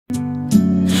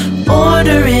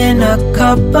Ordering a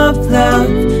cup of love,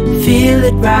 feel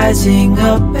it rising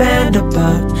up and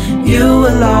above. You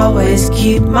will always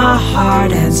keep my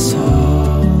heart and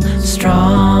soul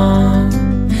strong.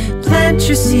 Plant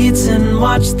your seeds and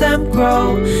watch them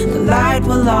grow. The light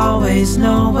will always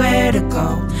know where to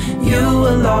go. You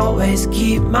will always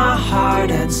keep my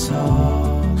heart and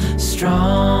soul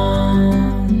strong.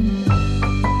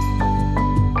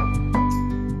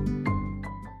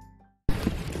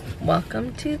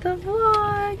 Welcome to the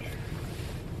vlog.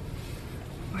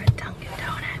 We're at Dunkin'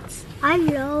 Donuts.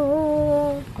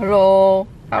 Hello. Hello.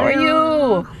 How are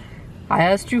you? I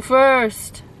asked you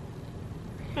first.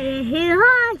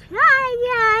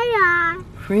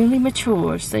 Really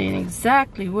mature, saying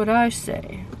exactly what I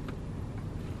say.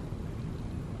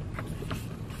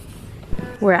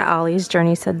 We're at Ollie's.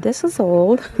 Journey said this is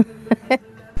old.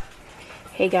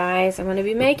 Hey guys, I'm going to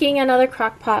be making another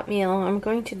crock pot meal. I'm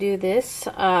going to do this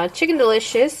Chicken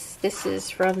Delicious. This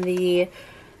is from the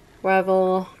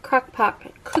Rival Crock Pot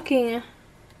Cooking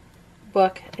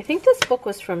book. I think this book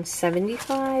was from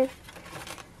 '75.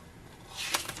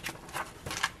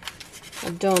 I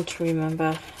don't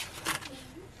remember.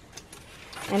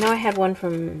 I know I had one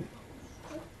from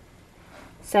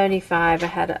 '75.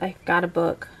 I got a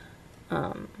book.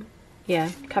 Yeah,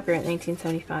 copyright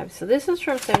 1975. So this is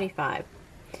from '75.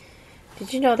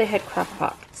 Did you know they had crock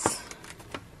pots?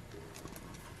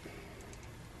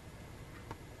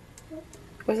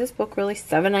 Was this book really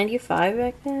 $7.95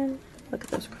 back then? Look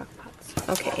at those crock pots.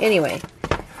 Okay, anyway.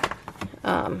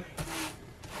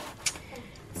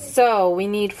 So we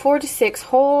need 4 to 6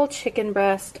 whole chicken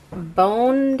breast,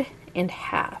 boned in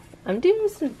half. I'm doing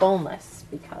this in boneless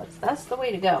because that's the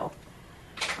way to go.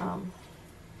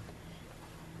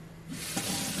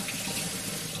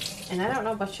 And I don't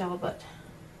know about y'all, but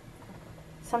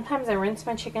sometimes I rinse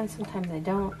my chicken, sometimes I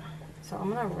don't. So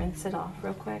I'm going to rinse it off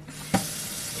real quick.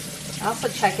 I also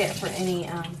check it for any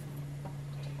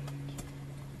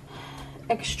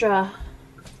extra,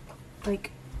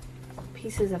 like,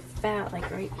 pieces of fat, like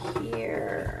right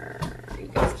here. You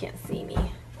guys can't see me.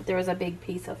 But there was a big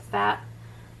piece of fat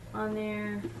on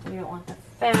there. We don't want the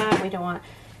fat. We don't want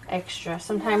extra.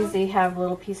 Sometimes they have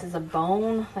little pieces of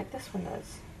bone, like this one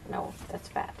does. No, that's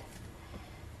fat.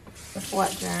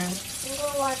 What, Jern? I'm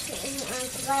gonna watch it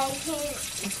because I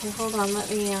can't. Okay, hold on. Let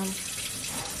me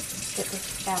get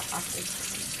this fat off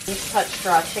this. Just touched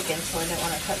raw chicken, so I didn't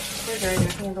want to touch the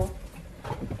refrigerator handle.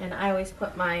 And I always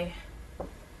put my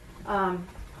my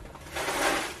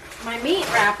meat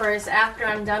wrappers after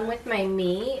I'm done with my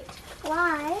meat.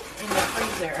 Why? In the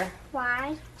freezer.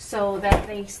 Why? So that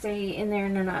they stay in there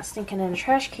and they're not stinking in a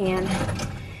trash can.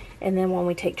 And then when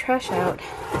we take trash out,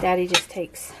 Daddy just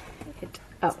takes it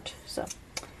out. So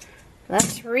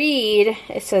let's read.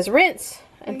 It says rinse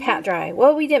and pat dry.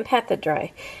 Well, we didn't pat that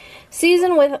dry.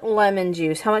 Season with lemon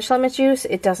juice. How much lemon juice?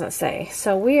 It doesn't say.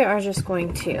 So we are just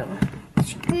going to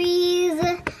squeeze.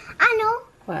 I know.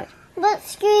 What?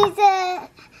 Let's squeeze it.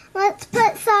 Let's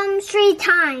put some 3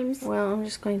 times. Well, I'm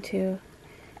just going to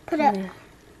put it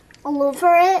all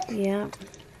over it. Yeah.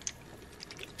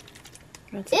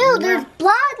 Ew, there's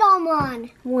blood on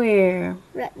one. Where?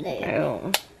 Right there.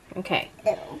 Oh. Okay.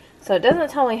 Ew. So it doesn't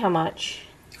tell me how much.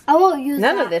 I won't use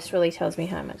None of this really tells me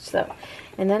how much. So,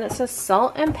 and then it says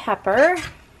salt and pepper.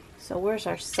 So where's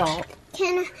our salt?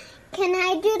 Can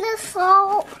I do the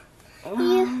salt?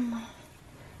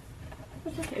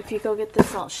 If you go get the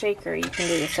salt shaker, you can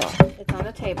do the salt. It's on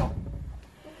the table.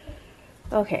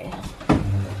 Okay.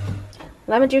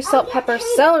 Lemon juice, salt, pepper,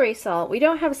 celery salt. We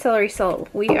don't have celery salt.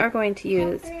 We are going to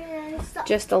use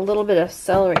just a little bit of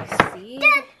celery seed.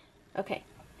 Okay.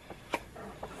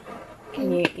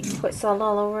 Can you put salt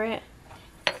all over it?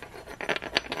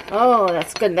 Oh,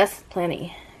 that's good. That's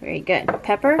plenty. Very good.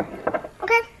 Pepper?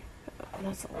 Okay.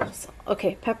 That's a little salt.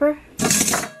 Okay, pepper.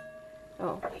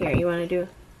 Oh, here, you want to do...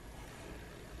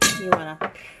 You want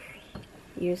to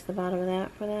use the bottom of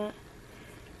that for that?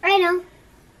 I know.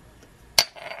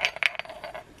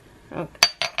 Okay.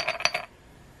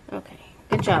 Okay.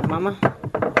 Good job, Mama.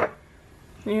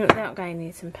 You know, that guy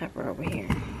needs some pepper over here.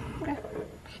 Okay.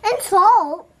 And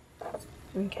salt.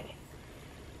 Okay.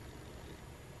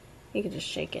 You can just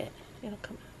shake it. It'll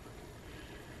come out.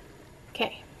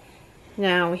 Okay.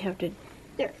 Now we have to...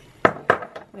 There.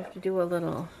 We have to do a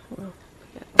little... Well,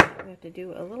 we have to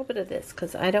do a little bit of this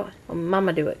because I don't... Well,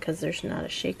 Mama do it because there's not a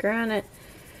shaker on it.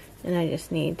 And I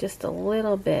just need just a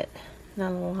little bit.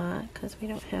 Not a lot because we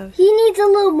don't have... He needs a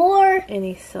little more.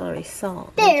 Any celery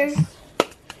salt. There.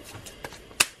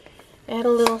 Add a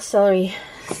little celery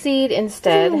seed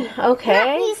instead. Ooh,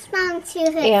 okay. Smells too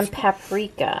and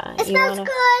paprika. It smells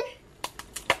good.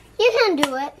 You can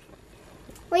do it.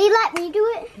 Will you let me do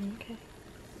it? Okay.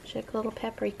 Check a little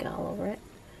paprika all over it.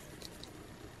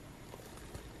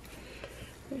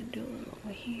 We're gonna do a little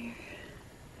over here.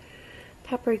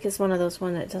 Paprika is one of those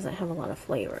ones that doesn't have a lot of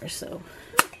flavor, so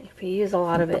if you use a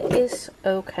lot of it, it's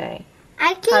okay.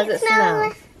 I How's can't it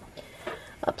smell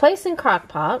smell? Place in crock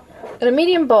pot. In a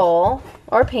medium bowl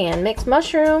or pan, mix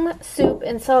mushroom soup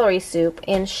and celery soup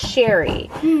and sherry.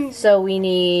 So we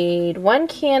need 1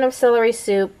 can of celery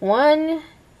soup, 1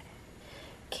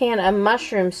 can of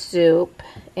mushroom soup,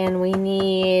 and we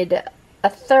need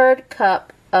 1/3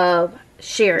 cup of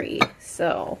sherry.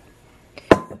 So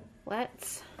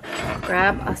let's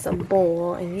grab us a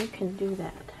bowl, and you can do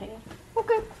that, okay?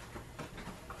 Okay.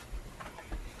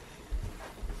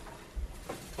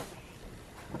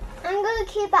 I'm gonna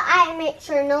keep an eye and make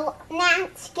sure no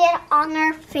gnats get on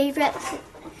their favorite food.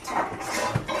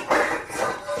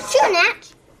 Shoot,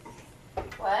 gnats!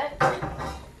 What? I'm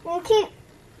gonna keep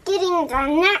getting the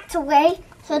gnats away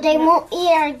so they won't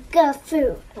eat our good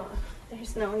food. Well,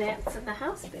 there's no gnats in the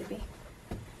house, baby.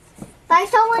 But I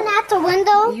saw one at the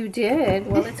window. You did?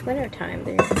 Well, it's winter time.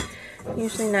 There's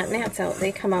usually not gnats out.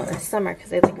 They come out in the summer because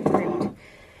they like fruit.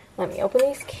 Let me open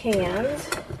these cans.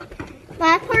 Will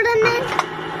I pour them in?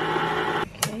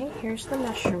 Okay, here's the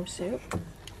mushroom soup.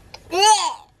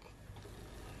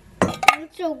 I'm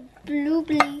so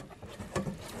bloobly.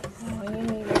 Oh, you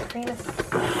need your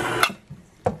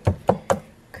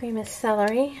cream of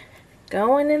celery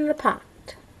going in the pot.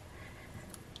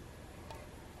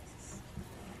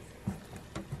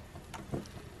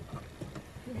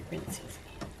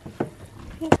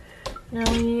 Now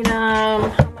we need how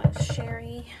much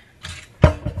sherry?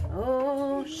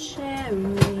 Oh,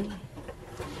 sherry.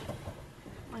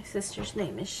 My sister's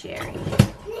name is Sherry.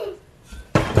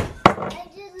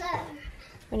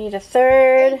 We need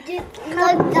 1/3.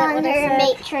 Look down there and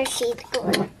make sure she's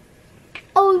good.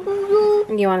 Oh,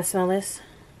 You want to smell this?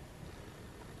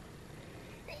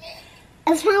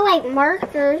 it smells like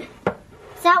marker.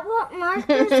 Is that what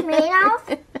marker's made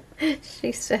of?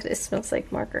 She said it smells like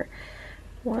marker.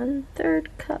 1/3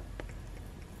 cup.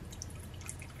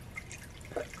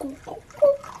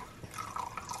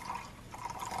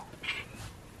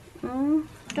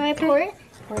 Do I pour it?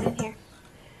 Pour it in here.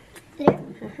 There.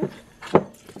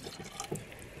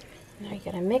 Now you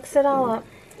gotta mix it all up.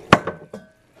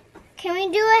 Can we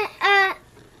do it at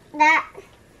that?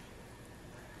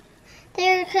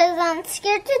 There, because I'm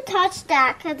scared to touch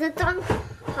that because it's on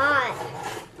hot.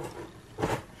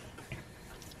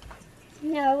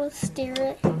 Yeah, we'll stir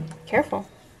it. Careful.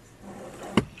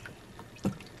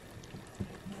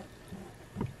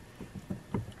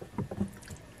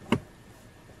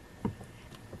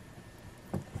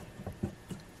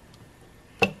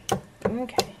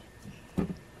 Okay.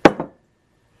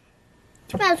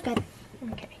 Smells good.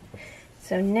 Okay.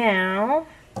 So now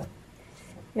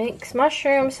mix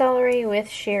mushroom celery with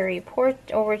sherry. Pour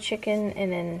over chicken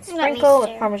and then sprinkle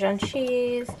with Parmesan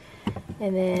cheese.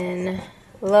 And then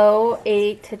low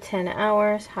 8 to 10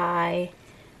 hours, high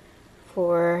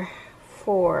for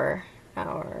 4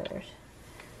 hours.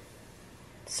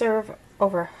 Serve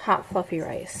over hot fluffy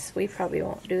rice. We probably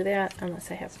won't do that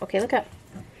unless I have. Okay, look up.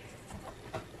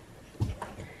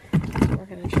 We're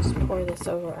gonna just pour this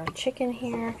over our chicken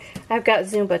here. I've got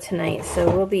Zumba tonight, so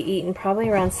we'll be eating probably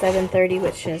around 7:30,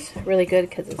 which is really good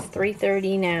because it's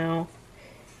 3:30 now.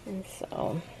 And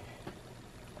so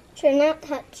Should not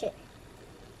touch it.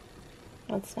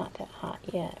 it's not that hot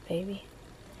yet, baby.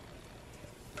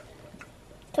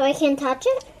 So I can touch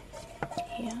it?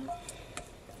 Yeah.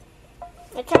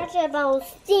 I touched it, but it was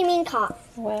steaming hot.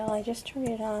 Well, I just turned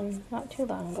it on not too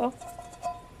long ago.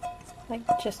 Like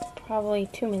just probably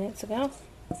 2 minutes ago.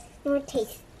 No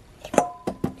taste.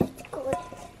 It's good.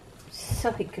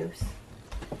 Silly goose.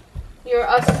 You're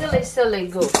a silly, silly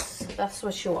goose. That's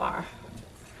what you are.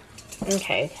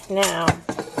 Okay, now,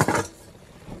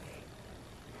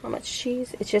 how much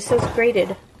cheese? It just says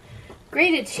grated.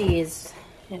 Grated cheese.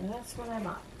 And that's what I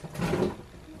bought.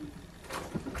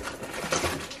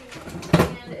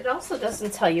 And it also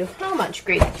doesn't tell you how much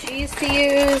grated cheese to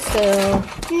use, so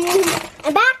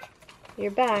I'm back.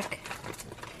 you're back.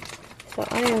 So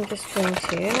I am just going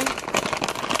to...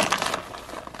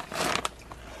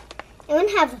 I want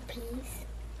to have a piece.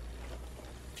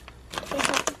 Can I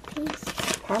have a piece?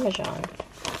 Parmesan.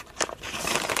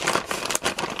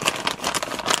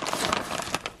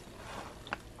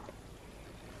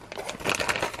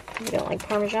 You don't like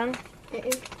Parmesan?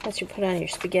 That's you put on your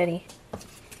spaghetti.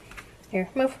 Here,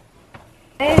 move.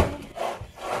 Hey.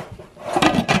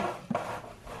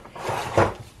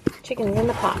 Chicken's in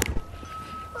the pot.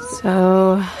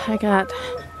 So I got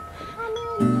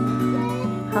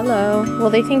Hello. Will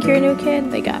they think you're a new kid?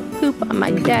 They got poop on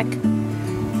my deck.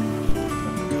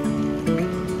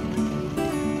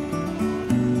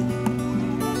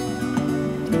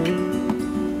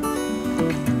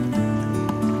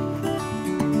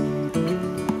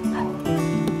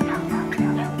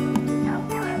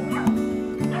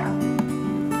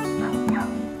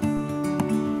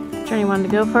 Journey wanted to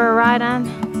go for a ride on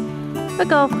the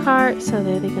golf cart, so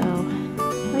there they go.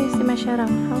 Oh, you see my shadow?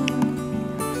 Hello.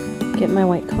 Getting my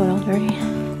white coat all dirty.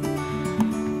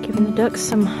 Giving the ducks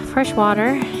some fresh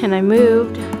water, and I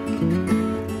moved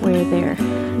where their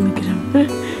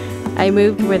I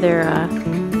moved where their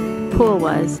pool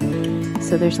was,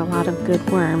 so there's a lot of good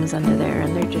worms under there,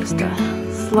 and they're just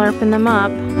slurping them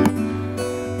up. I'm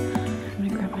gonna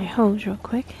grab my hose real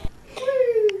quick.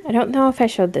 I don't know if I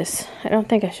showed this. I don't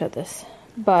think I showed this,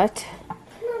 but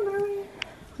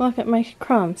look at my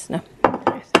crumbs. No.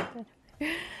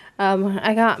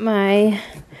 I got my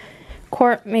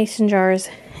quart mason jars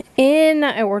in.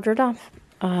 I ordered off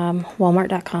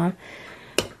Walmart.com.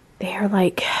 They are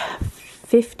like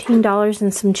 $15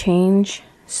 and some change.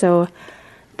 So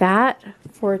that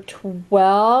for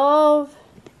 $12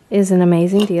 is an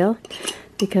amazing deal,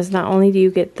 because not only do you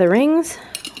get the rings,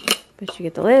 but you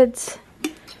get the lids.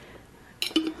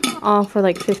 All for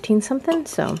like 15 something.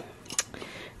 So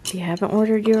if you haven't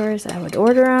ordered yours, I would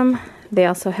order them. They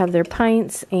also have their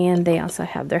pints, and they also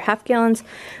have their half gallons.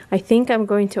 I think I'm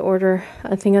going to order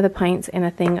a thing of the pints and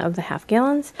a thing of the half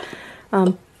gallons.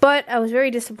 But I was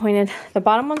very disappointed. The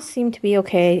bottom ones seemed to be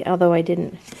okay, although I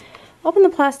didn't open the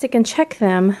plastic and check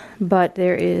them. But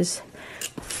there is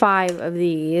 5 of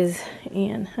these,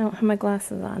 and I don't have my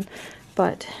glasses on,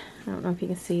 but I don't know if you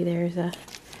can see,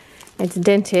 it's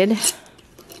dented.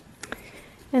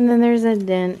 And then there's a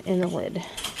dent in the lid.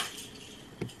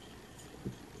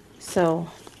 So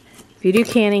if you do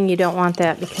canning, you don't want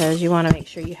that, because you want to make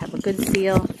sure you have a good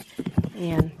seal.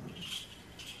 And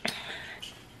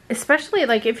especially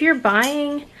like if you're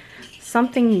buying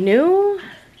something new,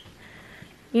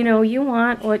 you know, you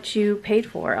want what you paid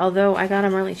for. Although I got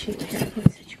them really cheap. Here, let me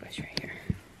set you guys right here.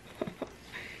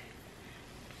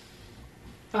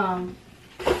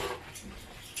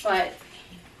 But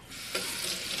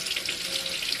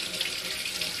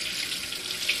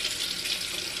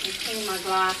my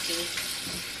glasses.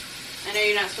 I know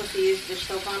you're not supposed to use dish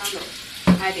soap on them,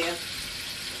 but I do.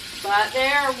 But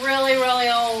they're really, really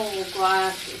old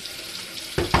glasses.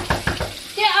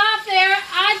 Get off there!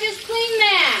 I just cleaned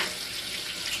that!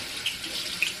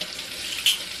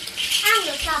 I'm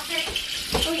gonna stop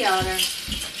it. Go yell at her.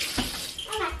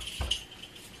 Okay.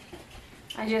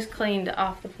 I just cleaned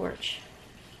off the porch.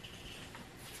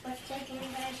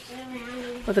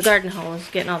 With the garden hose,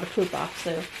 getting all the poop off,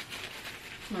 so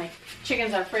my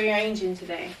chickens are free ranging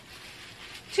today.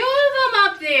 2 of them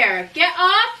up there. Get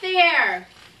off there.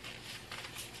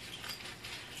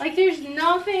 Like there's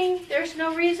no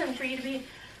reason for you to be,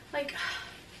 like,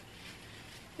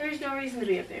 there's no reason to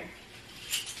be up there.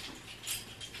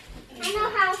 I know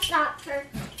how to stop her.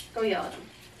 Go yell at them.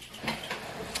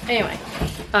 Anyway,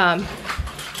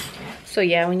 so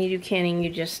yeah, when you do canning,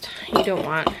 you don't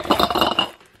want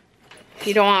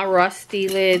rusty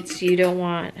lids. You don't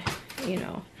want, you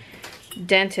know,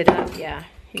 dented up. Yeah,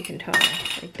 you can totally,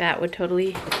 like that would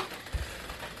totally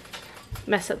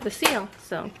mess up the seal.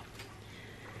 So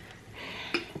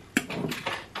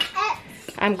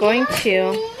I'm going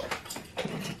to,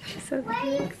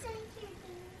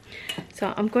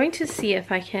 so I'm going to see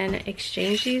if I can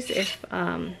exchange these. If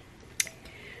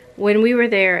when we were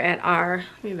there at our,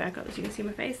 let me back up so you can see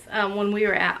my face. When we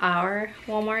were at our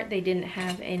Walmart, they didn't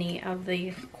have any of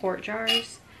the quart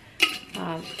jars.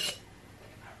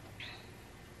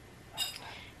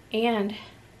 And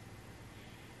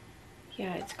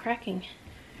yeah, it's cracking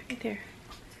right there.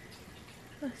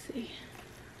 Let's see,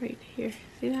 right here,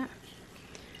 see that?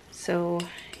 So,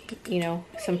 you know,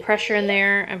 some pressure in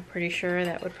there, I'm pretty sure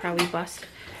that would probably bust.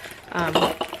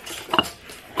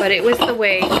 But it was the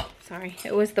way,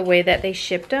 it was the way that they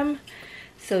shipped them.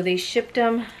 So they shipped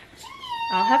them,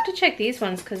 I'll have to check these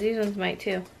ones because these ones might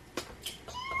too.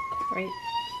 Right?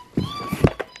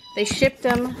 They shipped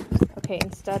them, okay,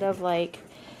 instead of like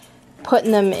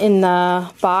putting them in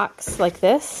the box like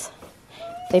this,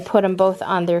 they put them both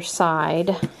on their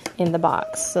side in the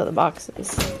box. So the box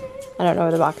is, I don't know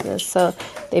where the box is. So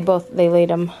they laid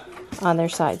them on their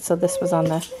side. So this was on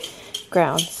the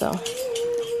ground. So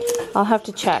I'll have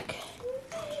to check.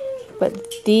 But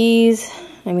these,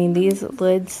 I mean, these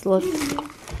lids looked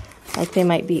like they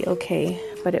might be okay.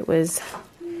 But it was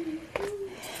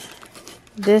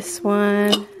this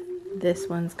one. This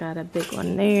one's got a big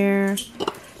one there.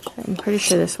 I'm pretty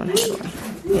sure this one had one.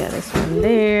 Yeah, this one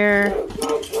there.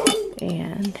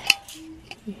 And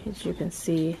as you can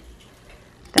see,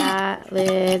 that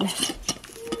lid.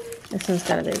 This one's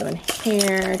got a big one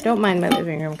here. Don't mind my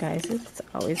living room, guys. It's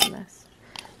always a mess.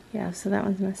 Yeah, so that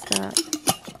one's messed up.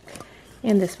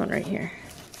 And this one right here.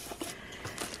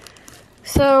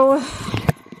 So,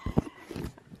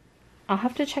 I'll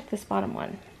have to check this bottom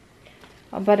one.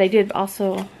 But I did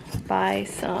also buy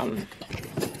some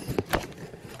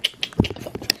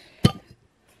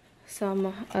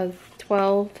of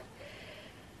 12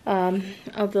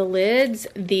 of the lids.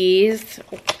 These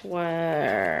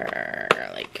were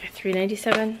like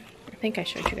 $3.97. I think I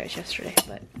showed you guys yesterday,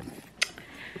 but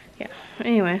yeah.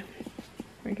 Anyway,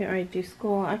 we're getting ready to do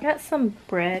school. I got some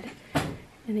bread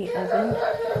in the oven.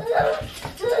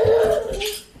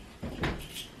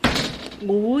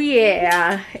 Oh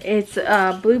yeah, it's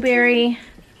blueberry,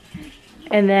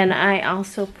 and then I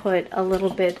also put a little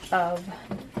bit of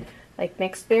like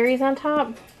mixed berries on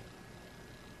top.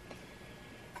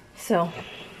 So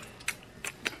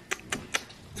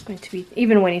it's going to be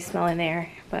even Winnie's smelling there,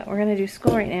 but we're gonna do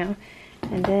school right now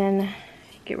and then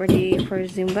get ready for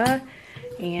Zumba.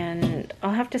 And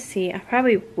I'll have to see. I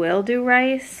probably will do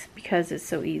rice because it's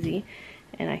so easy,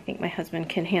 and I think my husband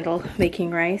can handle making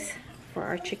rice for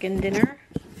our chicken dinner.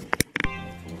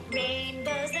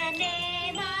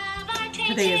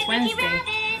 Today is Wednesday.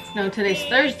 No, today's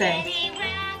Thursday.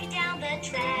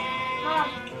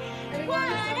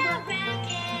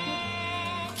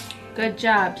 Good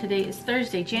job. Today is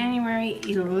Thursday, January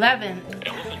 11th.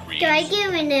 Do I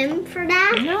give an M for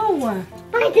that? No.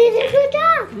 I did a good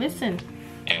job. Listen.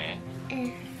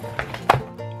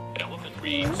 Elephant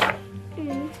reads.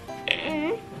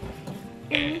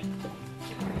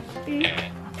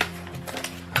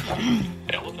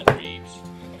 Elephant reads.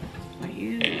 Are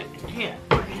you? Here.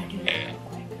 We're gonna do this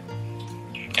that way.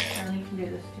 Charlie can do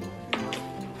this too.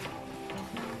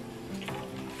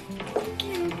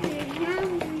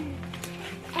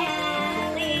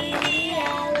 Ellie the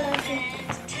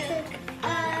elephant took a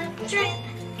trip.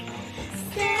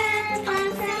 Stepped on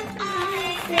some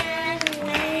ice and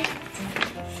went.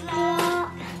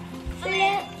 Flop,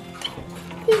 flip.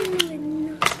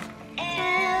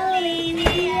 Ellie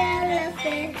the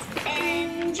elephant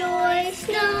enjoys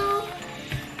snow.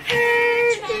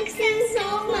 Her tricks and so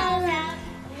loud.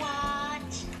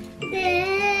 Watch,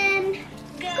 then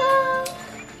go.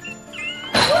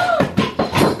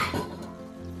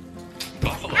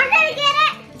 Buffalo. I'm gonna get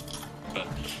it.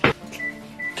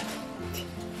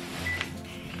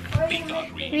 Big dog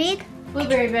reads. Read.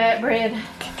 Blueberry bread.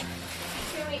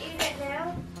 Can we eat it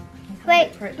now?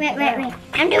 Wait.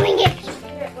 I'm doing it.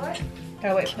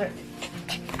 Gotta wait for it.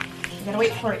 You gotta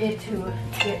wait for it to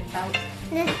get out.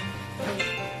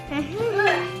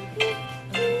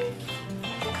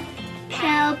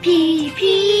 So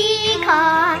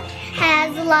Peacock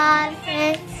has a lot of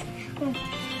friends.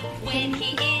 When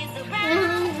he is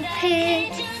around the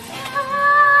pigeons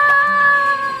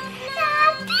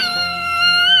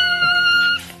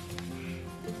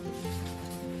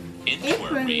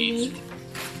Inchworm reads.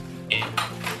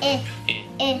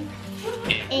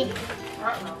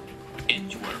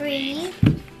 Inchworm reads.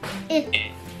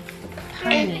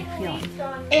 Tiny feeling.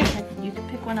 You can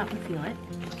pick one up and feel it.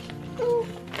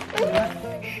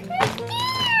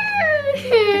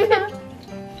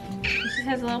 This just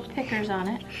has little pickers on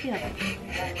it. Feel it.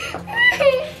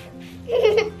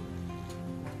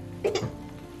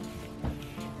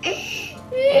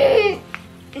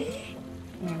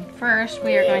 And first,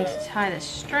 we are going to tie the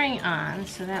string on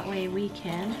so that way we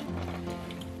can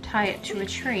tie it to a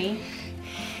tree.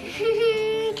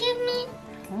 Give me.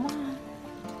 Hold on.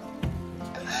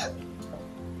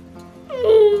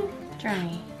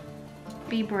 Journey.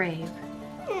 Be brave.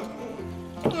 I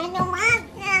don't want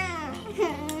that.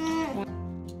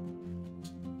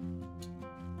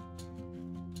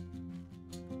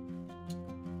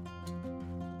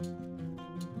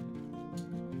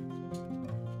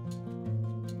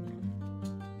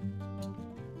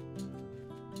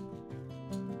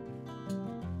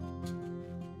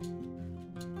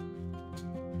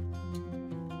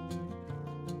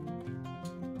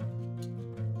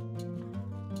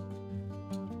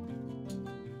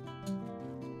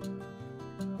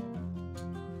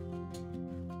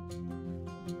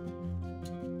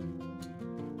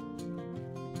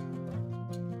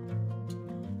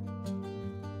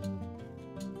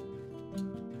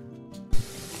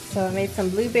 So I made some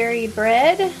blueberry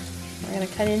bread. We're gonna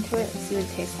cut into it and see what it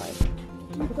tastes like.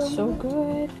 It's so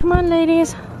good. Come on,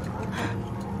 ladies.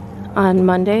 On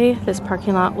Monday, this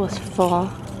parking lot was full.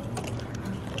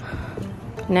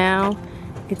 Now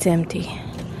it's empty.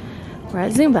 We're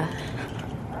at Zumba.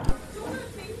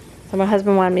 So my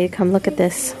husband wanted me to come look at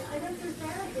this.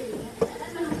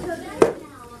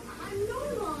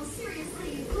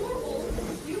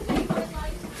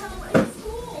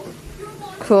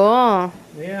 Cool.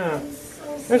 Yeah.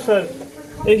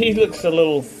 He looks a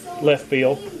little left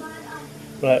field,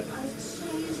 but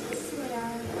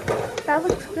That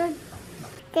looks good.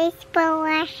 Thanks for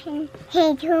watching.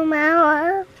 Hey,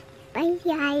 tomorrow. Bye,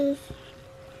 guys.